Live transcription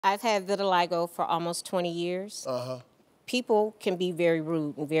I've had vitiligo for almost 20 years. People can be very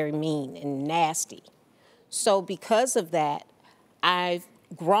rude and very mean and nasty. So because of that, I've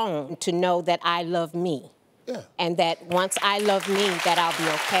grown to know that I love me. Yeah. And that once I love me, that I'll be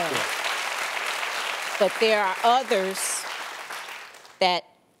okay. Yeah. But there are others that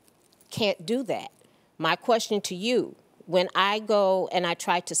can't do that. My question to you, when I go and I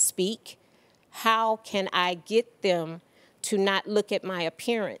try to speak, how can I get them to not look at my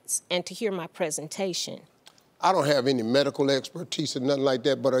appearance and to hear my presentation? I don't have any medical expertise or nothing like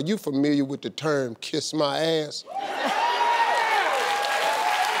that, but are you familiar with the term kiss my ass?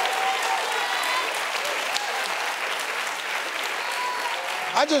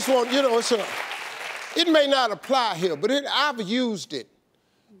 I just want, you know, it may not apply here, but I've used it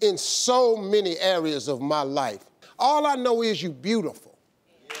in so many areas of my life. All I know is you beautiful.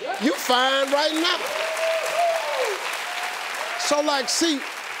 You fine right now. So like, see,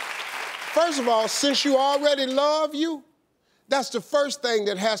 first of all, since you already love you, that's the first thing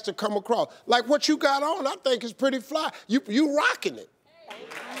that has to come across. Like what you got on, I think is pretty fly. You rocking it.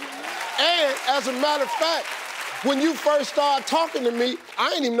 And as a matter of fact, when you first started talking to me, I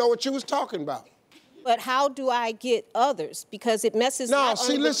didn't even know what you was talking about. But how do I get others? Because it messes No, not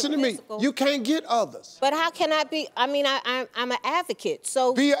see, only listen to me. You can't get others. But how can I be? I mean, I'm an advocate,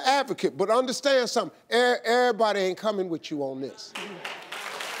 so... Be an advocate, but understand something. Everybody ain't coming with you on this.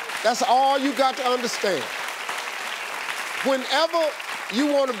 That's all you got to understand. Whenever you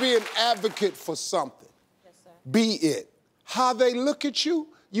want to be an advocate for something, yes, sir, be it. How they look at you,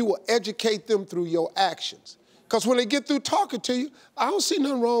 you will educate them through your actions. Because when they get through talking to you, I don't see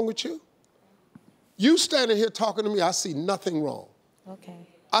nothing wrong with you. You standing here talking to me, I see nothing wrong. Okay.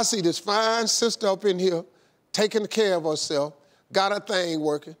 I see this fine sister up in here taking care of herself, got her thing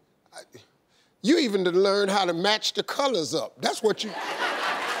working. You even to learn how to match the colors up. That's what you...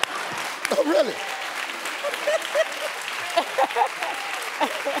 Oh, really?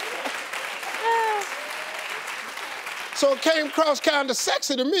 So it came across kind of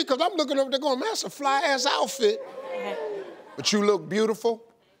sexy to me because I'm looking over there going, man, that's a fly-ass outfit. But you look beautiful,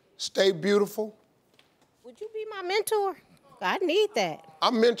 stay beautiful. Would you be my mentor? I need that.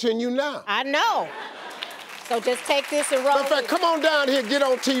 I'm mentoring you now. I know. So just take this and roll. In fact, come on down here, get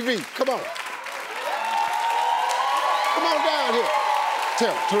on TV. Come on. Come on down here.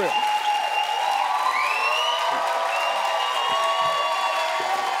 Terrell.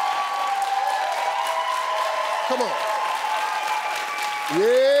 Come on.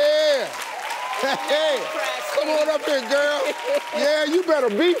 Yeah. Hey, come on up here, girl. Yeah, you better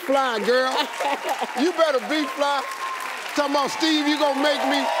be fly, girl. You better be fly. Talking about, Steve, you gonna make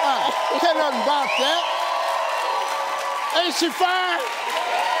me fly. Can't nothing about that. Ain't she fine?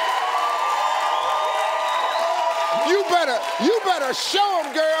 You better show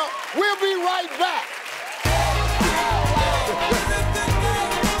them, girl. We'll be right back.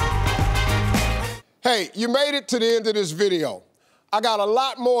 Hey, you made it to the end of this video. I got a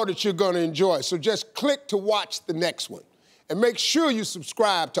lot more that you're gonna enjoy, so just click to watch the next one. And make sure you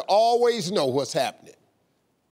subscribe to always know what's happening.